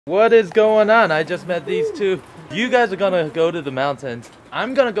What is going on? I just met these two. You guys are gonna go to the mountains.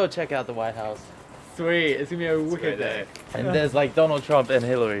 I'm gonna go check out the White House. Sweet, it's gonna be a wicked day. And there's like Donald Trump and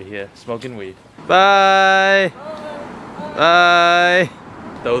Hillary here smoking weed. Bye! Bye!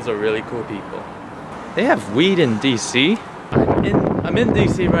 Those are really cool people. They have weed in DC. I'm in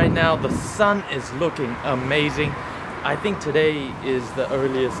DC right now. The sun is looking amazing. I think today is the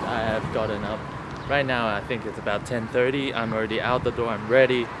earliest I have gotten up. Right now I think it's about 10:30. I'm already out the door, I'm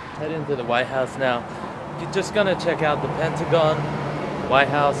ready. Head into the White House now. You're just gonna check out the Pentagon, White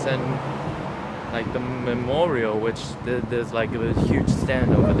House, and like the memorial, which there's like a huge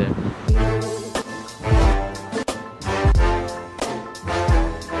stand over there.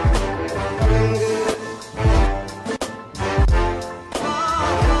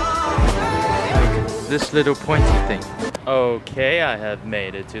 Like this little pointy thing. Okay, I have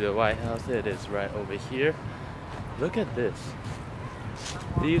made it to the White House. It is right over here. Look at this.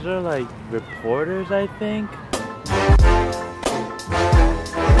 These are like reporters, I think.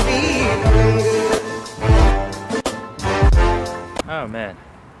 Oh man,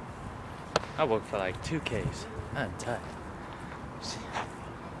 I worked for like 2Ks. I'm tired.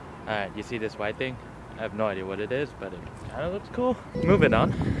 Alright, you see this white thing? I have no idea what it is, but it kind of looks cool. Moving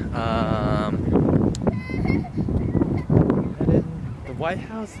on. The White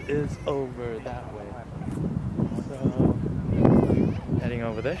House is over that way. So, heading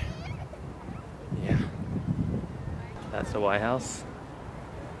over there. Yeah. That's the White House.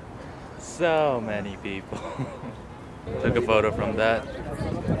 So many people. Took a photo from that.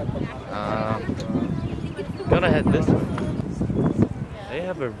 Gonna head this way. They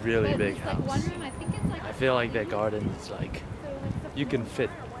have a really big house. I feel like their garden is like, you can fit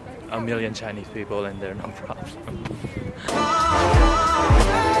 1 million Chinese people in there, no problem.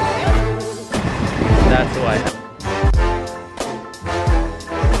 That's the White House.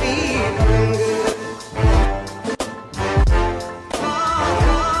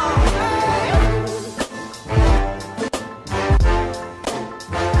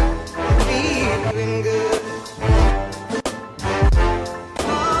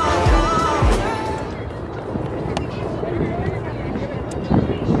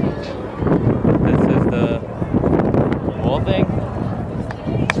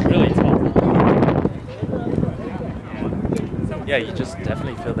 Yeah, you just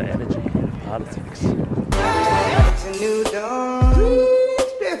definitely feel the energy of politics. It's a new dawn,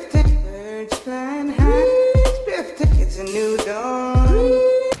 drifting, birds flying high, drifting. It's a new dawn.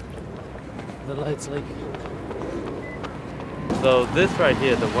 The lights like. So this right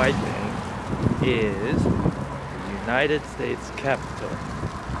here, the white thing, is United States Capitol.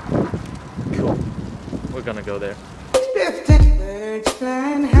 Cool. We're gonna go there. Drifting, birds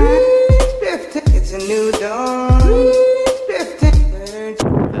flying high, drifting. It's a new dawn.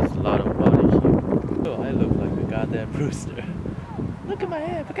 There's a lot of body here. Oh, I look like a goddamn rooster. Look at my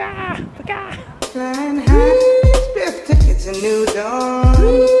hair, paka, paka. Flying high, drifting. It's a new dawn.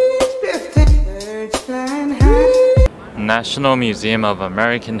 Drifting, birds flying high. National Museum of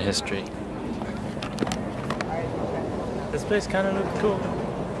American History. This place kind of looks cool.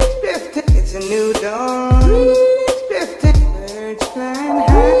 Drifting, it's a new dawn. Drifting, birds flying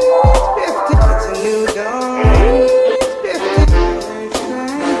high. Drifting, it's a new dawn.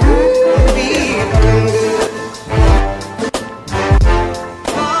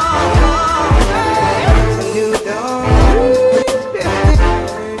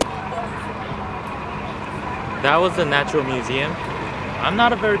 That was the Natural Museum. I'm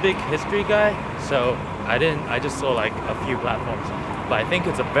not a very big history guy, so I just saw like a few platforms. But I think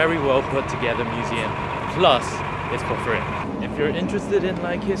it's a very well put together museum. Plus, it's for free. If you're interested in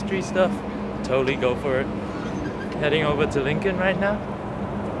like history stuff, totally go for it. Heading over to Lincoln right now.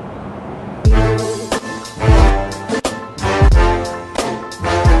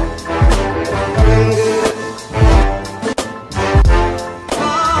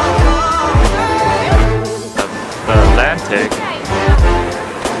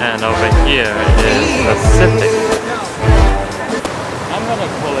 And over here is Pacific. I'm gonna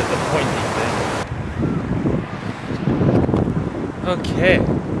call it the pointy thing. Okay.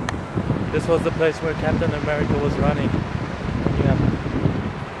 This was the place where Captain America was running. Yeah.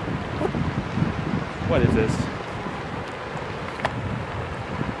 What is this?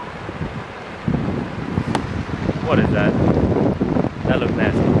 What is that? That looks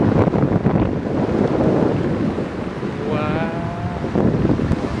nasty.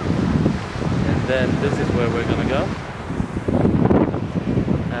 Then this is where we're gonna go.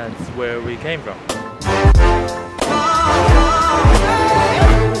 That's where we came from.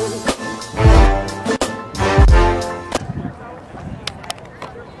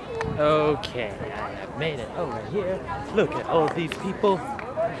 Okay, I have made it over here. Look at all these people.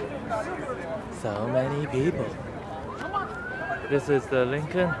 So many people. This is the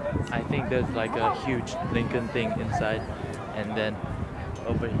Lincoln. I think there's like a huge Lincoln thing inside. And then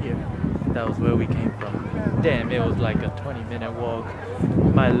over here, that was where we came from. Damn, it was like a 20-minute walk.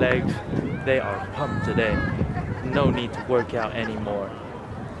 My legs, they are pumped today. No need to work out anymore.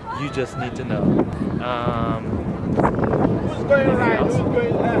 You just need to know. Anything else?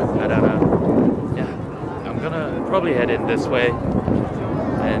 I don't know. Yeah, I'm gonna probably head in this way.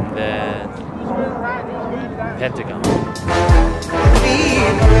 And then Pentagon.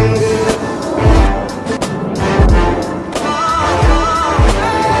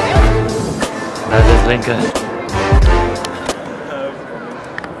 That is Lincoln.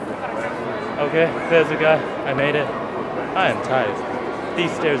 Okay, there's a guy. I made it. I am tired.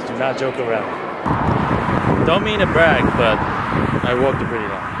 These stairs do not joke around. Don't mean to brag, but I walked it pretty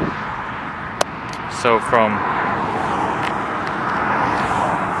long. So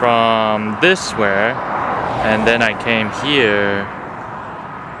from this way, and then I came here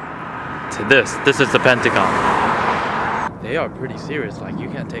to this. This is the Pentagon. They are pretty serious, like you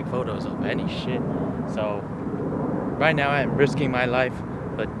can't take photos of any shit. So right now I'm risking my life,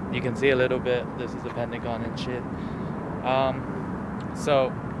 but you can see a little bit. This is the Pentagon and shit.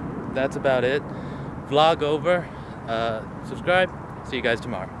 So that's about it. Vlog over. Subscribe. See you guys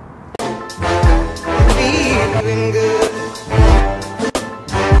tomorrow.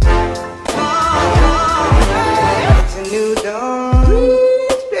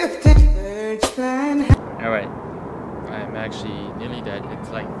 Alright, I'm actually nearly dead. It's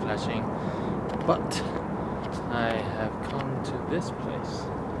like flashing, but I have come to this place.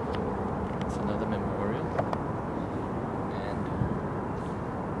 It's another memorial, and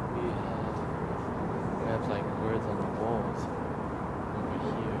we have like words on the walls over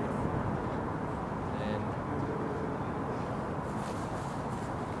here, and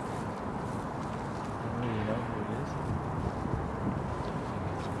I don't really know who it is.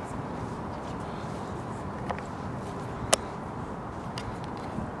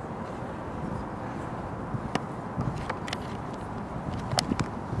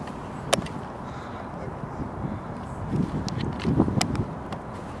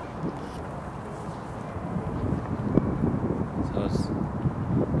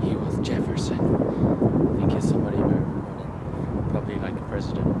 He was Jefferson. I think he's somebody very important. Probably like a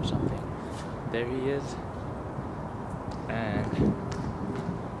president or something. There he is. And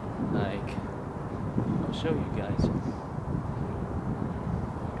like, I'll show you guys.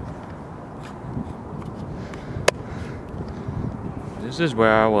 This is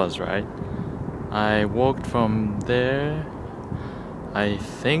where I was, right? I walked from there. I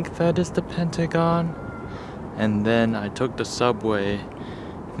think that is the Pentagon. And then I took the subway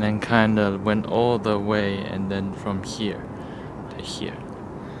and then kind of went all the way, and then from here to here.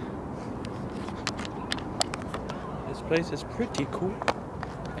 This place is pretty cool.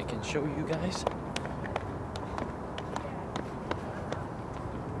 I can show you guys.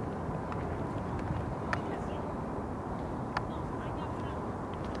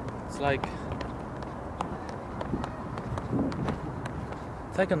 It's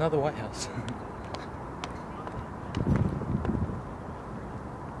like another White House.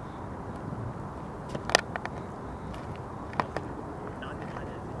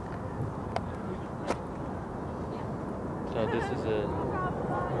 So this is a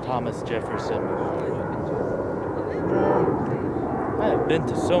Thomas Jefferson memorial. I have been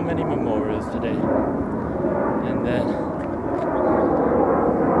to so many memorials today. And then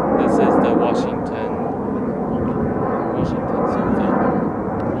this is the Washington something.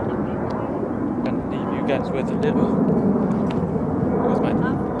 I'm gonna leave you guys with a little, because my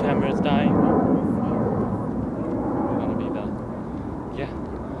camera is dying. We're gonna be done. Yeah.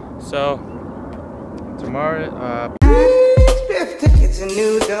 So tomorrow It's a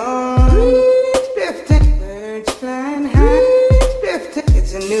new dawn.